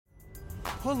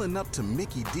Pulling up to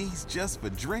Mickey D's just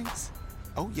for drinks?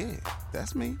 Oh yeah,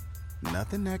 that's me.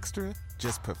 Nothing extra,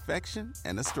 just perfection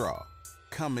and a straw.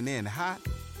 Coming in hot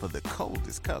for the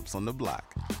coldest cups on the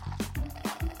block.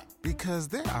 Because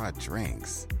there are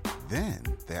drinks. Then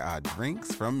there are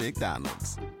drinks from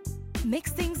McDonald's.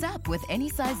 Mix things up with any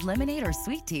size lemonade or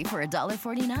sweet tea for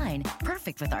 $1.49.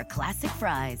 Perfect with our classic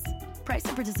fries. Price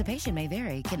and participation may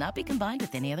vary. Cannot be combined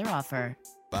with any other offer.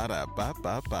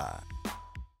 Ba-da-ba-ba-ba.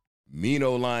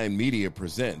 Mino Line Media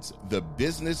presents the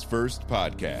Business First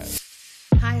Podcast.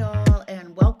 Hi all,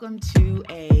 and welcome to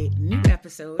a new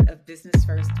episode of Business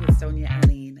First with Sonia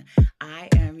Aline. I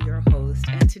am your host,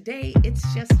 and today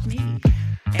it's just me.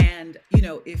 And,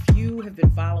 if you have been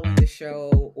following the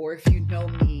show or if you know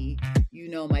me, you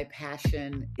know my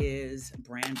passion is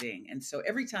branding. And so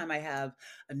every time I have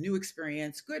a new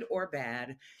experience, good or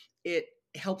bad, it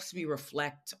helps me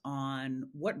reflect on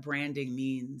what branding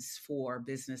means for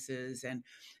businesses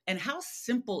and how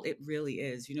simple it really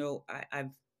is. I've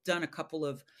done a couple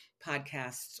of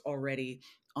podcasts already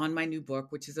on my new book,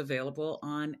 which is available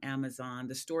on Amazon,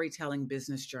 The Storytelling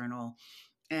Business Journal.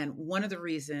 And one of the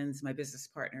reasons my business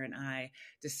partner and I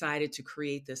decided to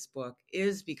create this book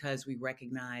is because we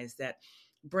recognize that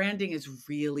branding is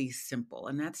really simple.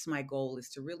 And that's my goal, is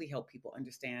to really help people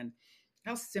understand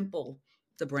how simple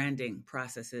the branding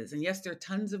process is. And yes, there are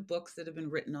tons of books that have been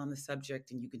written on the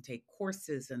subject, and you can take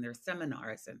courses and there are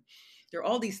seminars and there are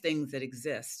all these things that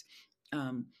exist.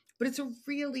 But it's a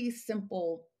really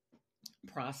simple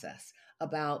process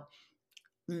about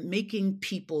making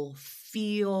people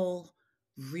feel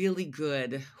really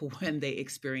good when they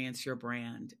experience your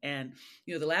brand. And,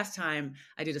 the last time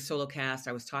I did a solo cast,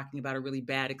 I was talking about a really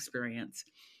bad experience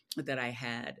that I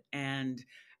had. And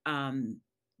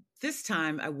this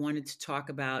time I wanted to talk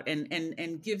about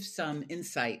and give some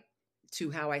insight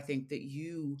to how I think that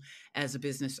you as a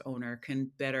business owner can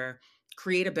better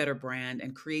create a better brand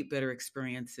and create better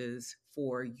experiences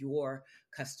for your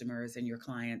customers and your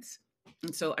clients.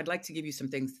 And so I'd like to give you some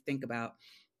things to think about.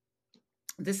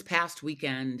 This past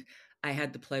weekend, I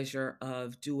had the pleasure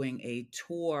of doing a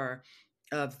tour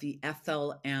of the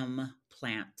FLM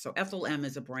plant. So FLM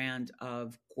is a brand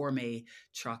of gourmet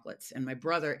chocolates, and my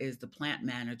brother is the plant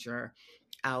manager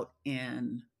out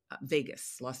in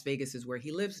Vegas. Las Vegas is where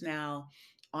he lives now,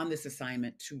 on this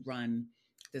assignment to run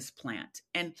this plant.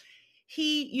 And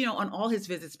he, on all his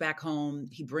visits back home,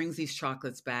 he brings these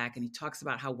chocolates back and he talks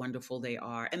about how wonderful they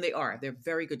are. And they're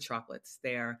very good chocolates.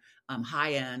 They're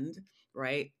high end,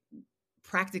 right?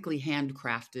 Practically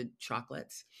handcrafted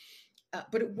chocolates.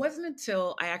 But it wasn't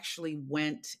until I actually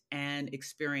went and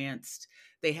experienced,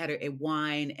 they had a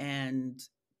wine and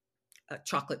a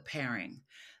chocolate pairing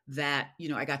that,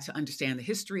 I got to understand the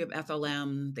history of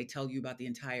FLM. They tell you about the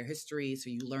entire history. So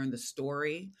you learn the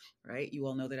story, right? You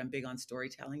all know that I'm big on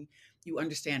storytelling. You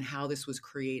understand how this was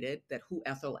created, that who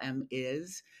FLM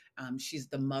is. She's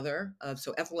the mother of,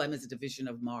 so FLM is a division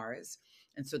of Mars.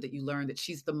 And so that you learn that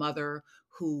she's the mother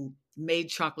who made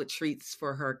chocolate treats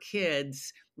for her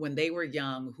kids when they were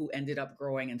young, who ended up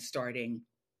growing and starting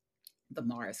the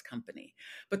Mars company.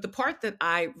 But the part that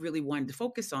I really wanted to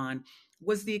focus on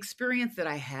was the experience that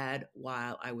I had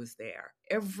while I was there.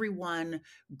 Everyone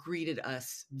greeted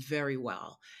us very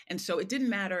well. And so it didn't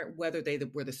matter whether they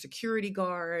were the security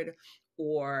guard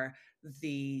or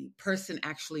the person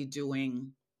actually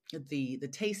doing the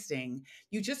tasting.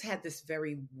 You just had this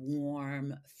very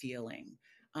warm feeling.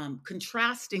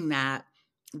 Contrasting that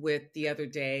with the other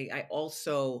day, I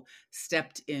also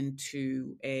stepped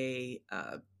into a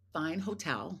fine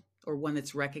hotel, or one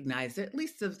that's recognized at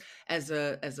least as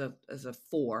a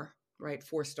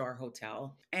 4-star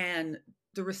hotel. And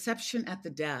the reception at the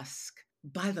desk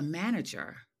by the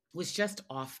manager was just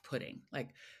off-putting.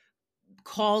 Like,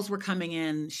 calls were coming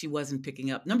in, she wasn't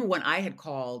picking up. Number one, I had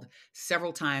called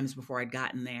several times before I'd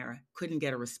gotten there, couldn't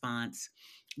get a response.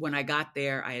 When I got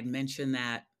there, I had mentioned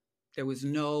that there was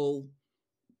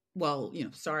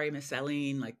sorry, Miss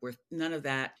Eileen, none of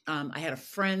that. I had a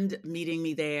friend meeting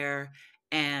me there,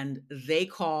 and they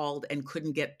called and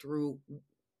couldn't get through,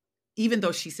 even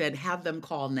though she said, have them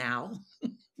call now.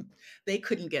 They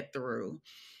couldn't get through.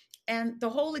 And the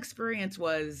whole experience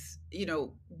was,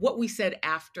 what we said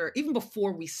after, even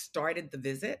before we started the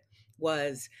visit,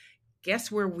 was, guess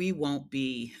where we won't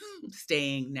be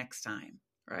staying next time,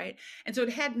 right? And so it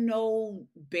had no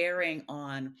bearing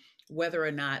on whether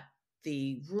or not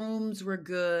the rooms were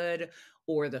good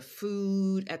or the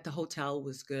food at the hotel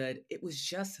was good. It was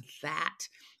just that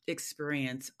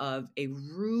experience of a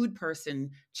rude person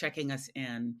checking us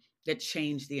in that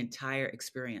changed the entire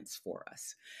experience for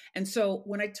us. And so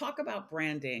when I talk about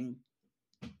branding,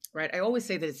 right? I always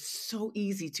say that it's so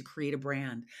easy to create a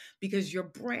brand because your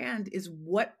brand is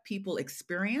what people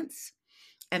experience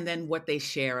and then what they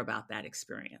share about that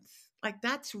experience. Like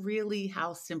that's really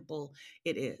how simple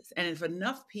it is. And if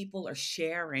enough people are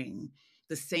sharing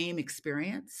the same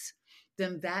experience,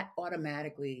 then that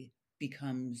automatically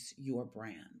becomes your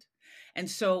brand. And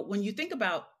so when you think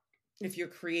about if you're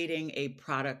creating a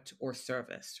product or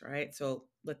service, right? So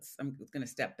I'm going to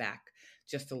step back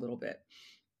just a little bit.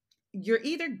 You're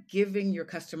either giving your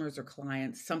customers or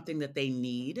clients something that they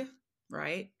need,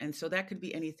 right? And so that could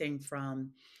be anything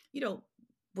from, you know,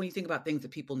 when you think about things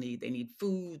that people need, they need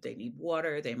food, they need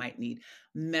water, they might need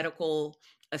medical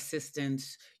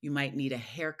assistance, you might need a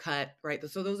haircut, right?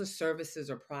 So those are services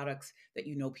or products that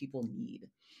you know people need.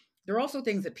 There are also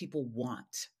things that people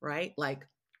want, right? Like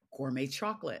gourmet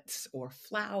chocolates or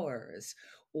flowers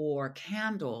or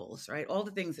candles, right? All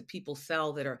the things that people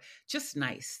sell that are just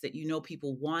nice that you know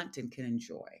people want and can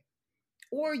enjoy.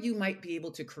 Or you might be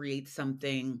able to create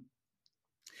something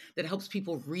that helps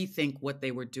people rethink what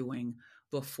they were doing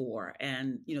before.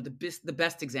 And you know, the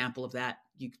best example of that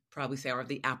you could probably say are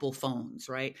the Apple phones,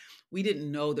 right? We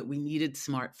didn't know that we needed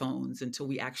smartphones until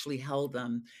we actually held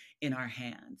them in our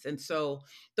hands. And so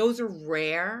those are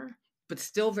rare, but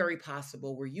still very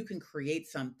possible, where you can create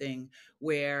something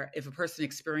where if a person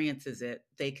experiences it,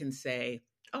 they can say,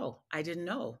 oh, I didn't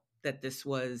know that this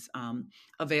was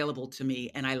available to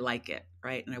me and I like it,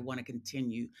 right? And I want to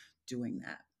continue doing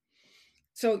that.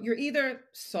 So you're either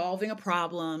solving a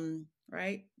problem,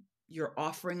 right? You're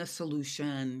offering a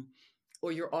solution,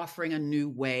 or you're offering a new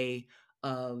way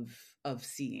of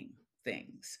seeing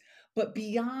things. But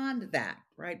beyond that,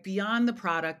 right? Beyond the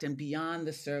product and beyond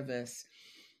the service,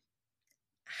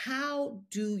 how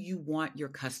do you want your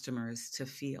customers to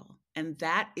feel? And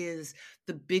that is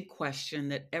the big question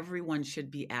that everyone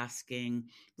should be asking,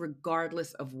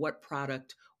 regardless of what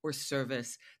product or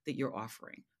service that you're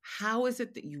offering. How is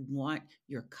it that you want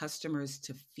your customers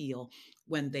to feel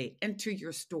when they enter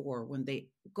your store, when they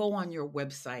go on your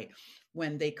website,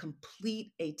 when they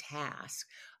complete a task?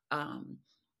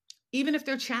 Even if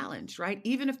they're challenged, right?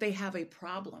 Even if they have a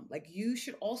problem, like you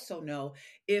should also know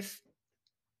if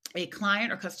a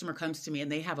client or customer comes to me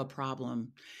and they have a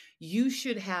problem, you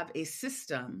should have a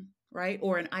system, right?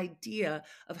 Or an idea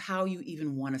of how you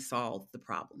even want to solve the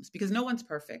problems, because no one's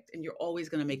perfect and you're always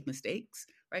going to make mistakes,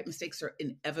 right? Mistakes are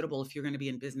inevitable if you're going to be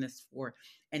in business for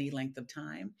any length of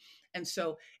time. And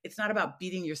so it's not about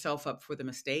beating yourself up for the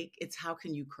mistake. It's how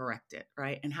can you correct it,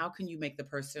 right? And how can you make the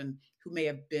person who may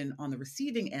have been on the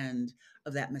receiving end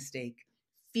of that mistake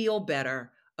feel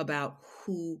better about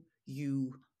who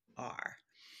you are?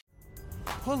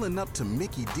 Pulling up to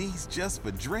Mickey D's just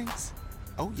for drinks?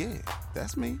 Oh, yeah,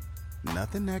 that's me.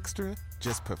 Nothing extra,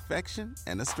 just perfection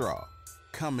and a straw.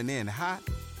 Coming in hot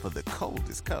for the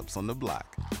coldest cups on the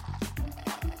block.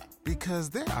 Because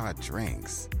there are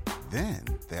drinks, then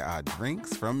there are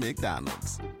drinks from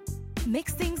McDonald's.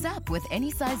 Mix things up with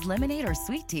any size lemonade or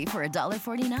sweet tea for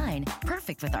 $1.49.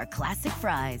 Perfect with our classic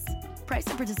fries. Price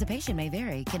and participation may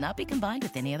vary. Cannot be combined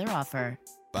with any other offer.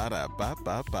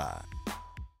 Ba-da-ba-ba-ba.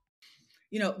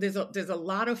 You know, there's a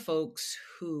lot of folks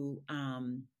who,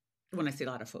 when I say a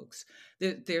lot of folks,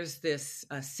 there's this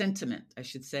sentiment, I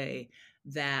should say,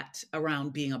 that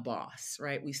around being a boss,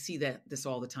 right? We see this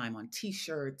all the time on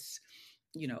T-shirts,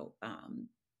 you know,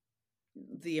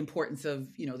 the importance of,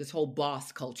 you know, this whole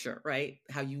boss culture, right?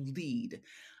 How you lead.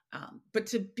 But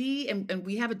to be, and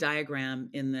we have a diagram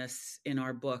in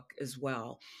our book as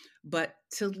well, but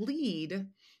to lead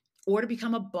or to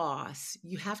become a boss,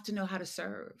 you have to know how to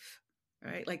serve,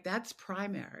 right? Like that's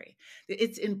primary.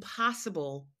 It's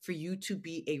impossible for you to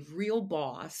be a real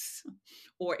boss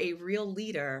or a real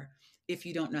leader if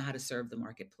you don't know how to serve the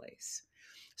marketplace.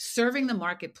 Serving the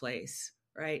marketplace,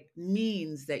 right,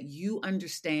 means that you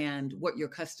understand what your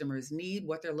customers need,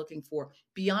 what they're looking for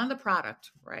beyond the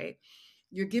product, right?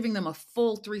 You're giving them a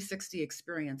full 360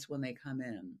 experience when they come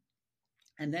in.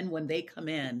 And then when they come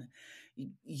in,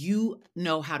 you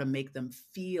know how to make them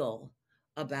feel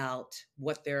about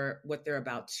what they're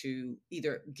about to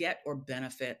either get or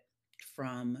benefit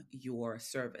from your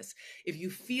service. If you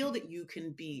feel that you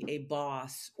can be a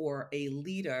boss or a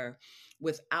leader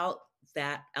without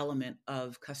that element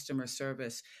of customer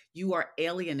service, you are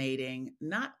alienating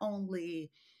not only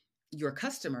your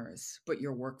customers, but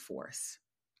your workforce,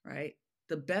 right?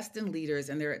 The best in leaders,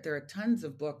 and there are tons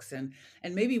of books, and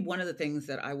maybe one of the things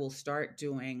that I will start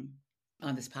doing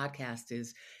on this podcast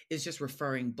is just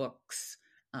referring books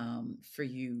for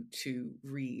you to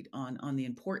read on the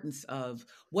importance of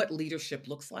what leadership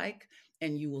looks like.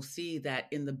 And you will see that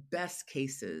in the best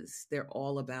cases, they're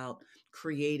all about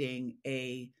creating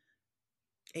a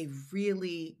a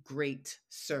really great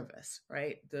service,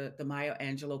 right? The Maya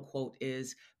Angelou quote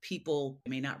is, people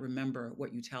may not remember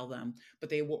what you tell them, but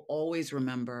they will always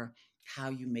remember how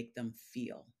you make them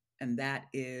feel. And that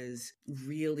is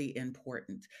really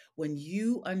important. When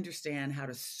you understand how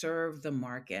to serve the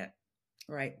market,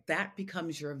 right, that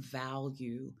becomes your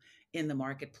value in the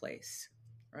marketplace,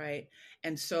 right?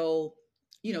 And so,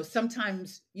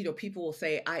 sometimes, people will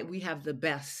say, we have the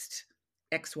best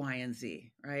X, Y, and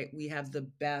Z, right? We have the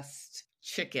best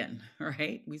chicken,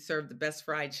 right? We serve the best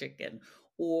fried chicken,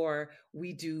 or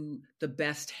we do the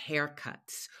best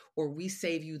haircuts, or we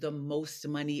save you the most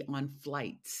money on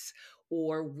flights,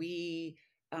 or we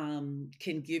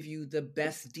can give you the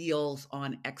best deals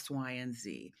on X, Y, and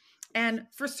Z. And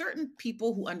for certain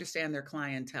people who understand their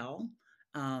clientele,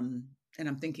 um, and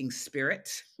I'm thinking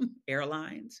Spirit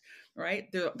Airlines,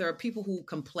 right? There are people who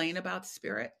complain about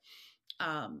Spirit,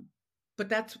 um, but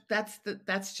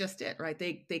that's just it, right?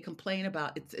 They complain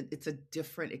about it's a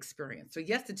different experience. So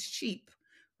yes, it's cheap,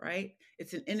 right?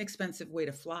 It's an inexpensive way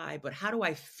to fly, but how do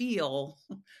I feel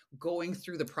going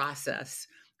through the process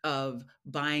of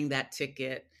buying that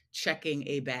ticket, checking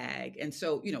a bag? And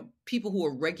so, people who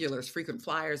are regulars, frequent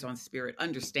flyers on Spirit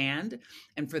understand,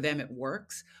 and for them it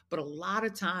works. But a lot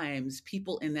of times,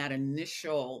 people in that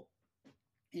initial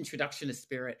introduction to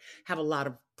Spirit have a lot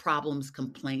of problems,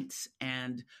 complaints,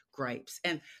 and gripes.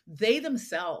 And they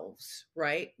themselves,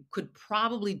 right, could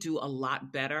probably do a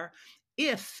lot better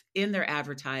if in their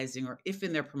advertising or if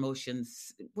in their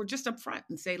promotions, we're just upfront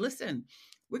and say, listen,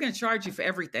 we're going to charge you for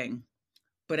everything.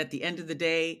 But at the end of the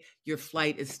day, your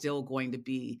flight is still going to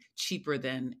be cheaper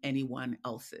than anyone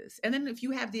else's. And then if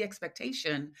you have the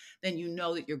expectation, then you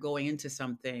know that you're going into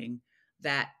something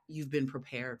that you've been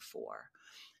prepared for.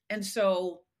 And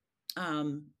so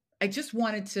um, I just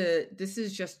wanted to, this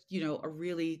is just, a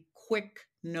really quick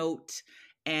note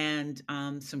and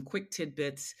some quick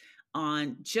tidbits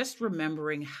on just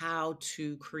remembering how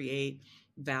to create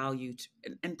value.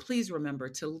 And please remember,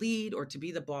 to lead or to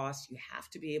be the boss, you have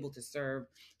to be able to serve.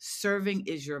 Serving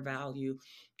is your value.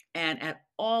 And at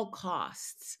all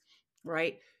costs,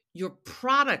 right? Your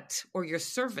product or your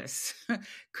service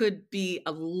could be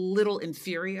a little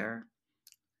inferior.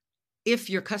 If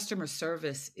your customer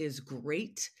service is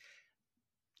great,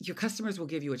 your customers will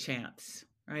give you a chance,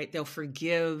 right? They'll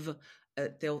forgive.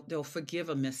 They'll forgive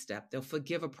a misstep. They'll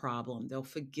forgive a problem. They'll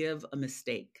forgive a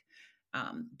mistake.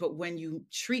 But when you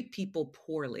treat people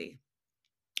poorly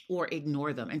or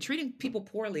ignore them, and treating people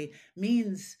poorly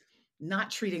means not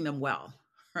treating them well,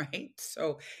 right?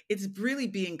 So it's really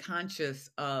being conscious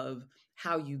of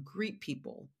how you greet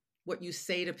people, what you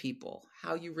say to people,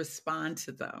 how you respond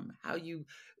to them,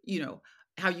 you know,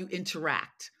 how you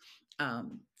interact,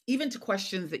 even to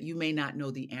questions that you may not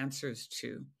know the answers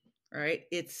to, right?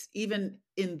 It's even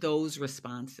in those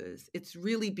responses, it's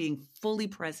really being fully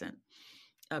present.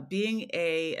 Being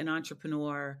an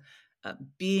entrepreneur,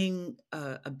 being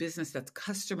a business that's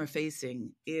customer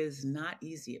facing is not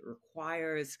easy. It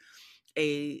requires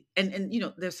and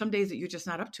there's some days that you're just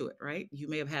not up to it, right? You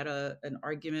may have had an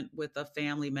argument with a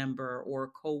family member or a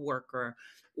coworker,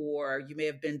 or you may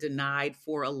have been denied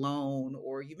for a loan,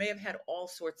 or you may have had all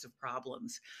sorts of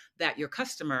problems that your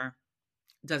customer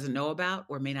doesn't know about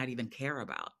or may not even care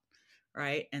about,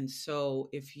 right? And so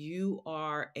if you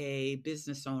are a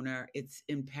business owner, it's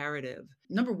imperative.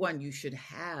 Number one, you should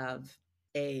have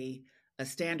a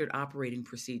standard operating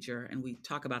procedure. And we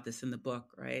talk about this in the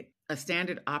book, right? A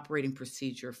standard operating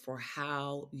procedure for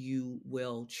how you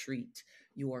will treat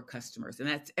your customers. And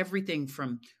that's everything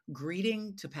from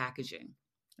greeting to packaging,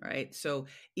 right? So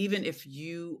even if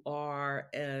you are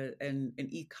an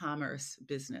e-commerce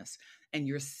business and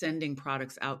you're sending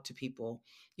products out to people,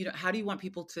 how do you want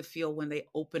people to feel when they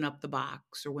open up the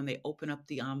box, or when they open up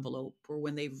the envelope, or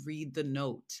when they read the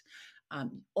note?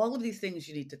 All of these things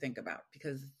you need to think about,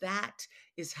 because that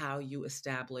is how you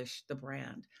establish the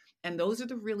brand. And those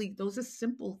are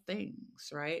simple things,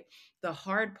 right? The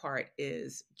hard part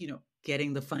is,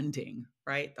 getting the funding,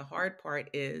 right? The hard part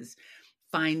is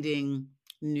finding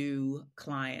new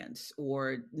clients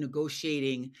or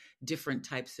negotiating different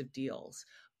types of deals.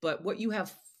 But what you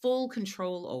have full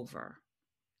control over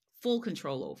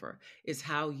is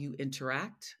how you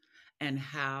interact and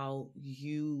how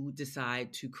you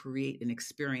decide to create an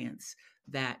experience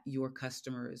that your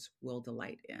customers will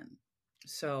delight in.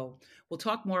 So we'll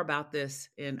talk more about this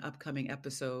in upcoming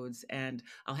episodes, and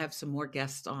I'll have some more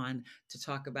guests on to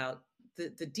talk about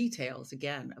the details,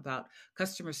 again, about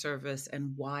customer service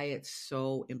and why it's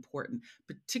so important,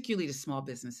 particularly to small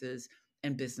businesses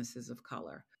and businesses of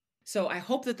color. So I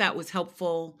hope that that was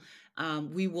helpful.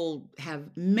 We will have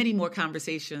many more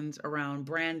conversations around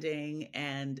branding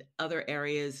and other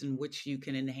areas in which you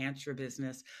can enhance your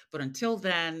business. But until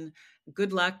then,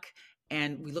 good luck.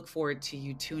 And we look forward to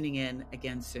you tuning in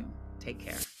again soon. Take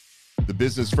care. The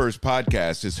Business First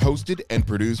podcast is hosted and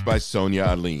produced by Sonia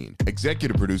Aline.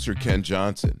 Executive producer Ken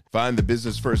Johnson. Find the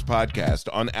Business First podcast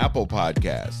on Apple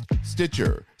Podcasts,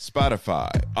 Stitcher, Spotify,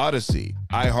 Odyssey,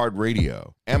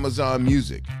 iHeartRadio, Amazon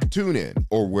Music, TuneIn,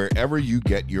 or wherever you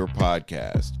get your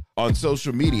podcast. On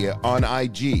social media on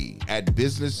IG at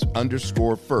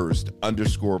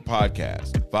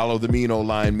business_first_podcast. Follow the Mean Old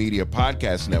Line Media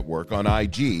Podcast Network on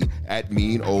IG at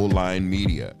Mean Old Line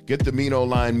Media. Get the Mean Old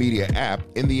Line Media app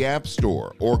in the App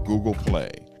Store or Google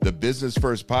Play. The Business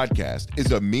First Podcast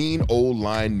is a Mean Old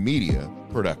Line Media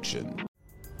production.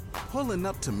 Pulling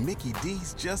up to Mickey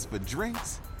D's just for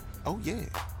drinks? Oh yeah,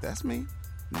 that's me.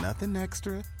 Nothing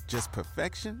extra, just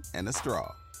perfection and a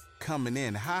straw. Coming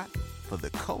in hot for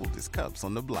the coldest cups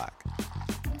on the block.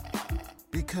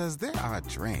 Because there are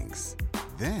drinks.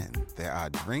 Then there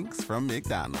are drinks from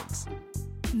McDonald's.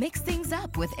 Mix things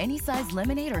up with any size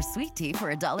lemonade or sweet tea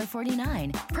for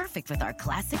 $1.49. Perfect with our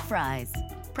classic fries.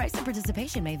 Price and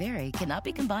participation may vary. Cannot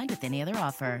be combined with any other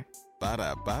offer.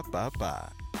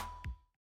 Ba-da-ba-ba-ba.